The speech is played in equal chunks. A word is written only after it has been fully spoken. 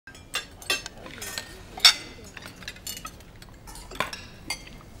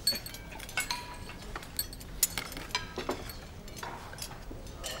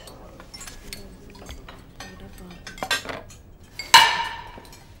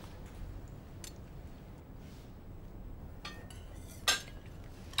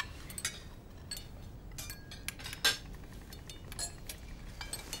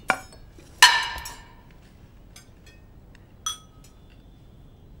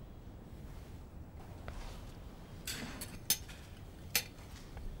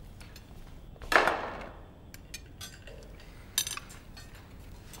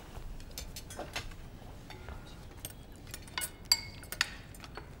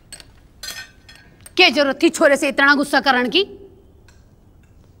क्या जरूरत थी छोरे से इतना गुस्सा करने की?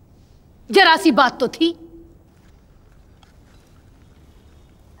 जरा सी बात तो थी।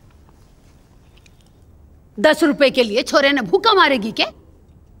 ₹10 के लिए छोरे ने भूखा मारेगी क्या?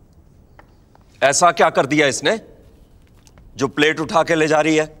 ऐसा क्या कर दिया इसने जो प्लेट उठा के ले जा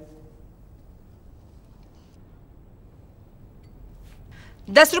रही है?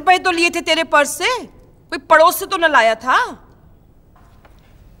 10 रुपए तो लिए थे तेरे पर्स से, कोई पड़ोस से तो न लाया था।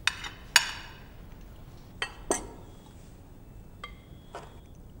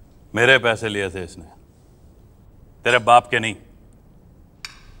 मेरे पैसे लिए थे इसने, तेरे बाप के नहीं।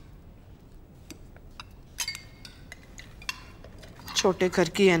 छोटे घर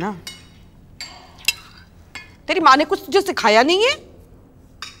की है ना। तेरी माँ ने कुछ तुझे सिखाया नहीं है?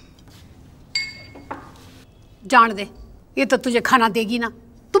 जान दे, ये तो तुझे खाना देगी ना,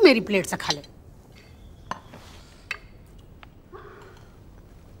 तू मेरी प्लेट से खा ले।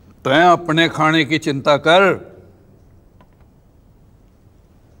 तैं अपने खाने की चिंता कर।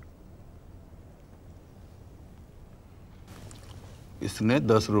 इसने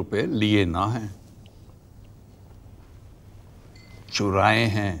 10 रुपए लिए ना हैं, चुराए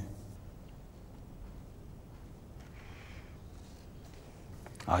हैं।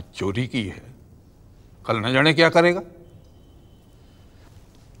 आज चोरी की है, कल न जाने क्या करेगा।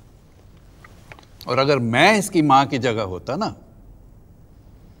 और अगर मैं इसकी मां की जगह होता ना,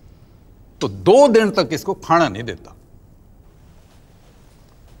 तो 2 दिन तक इसको खाना नहीं देता।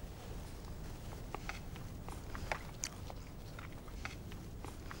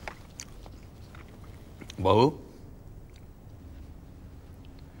 बहू,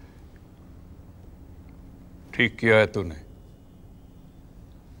 ठीक किया है तूने।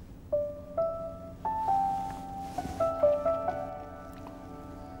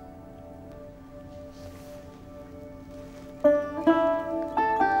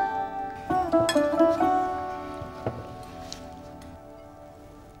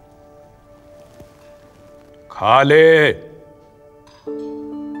 खा ले।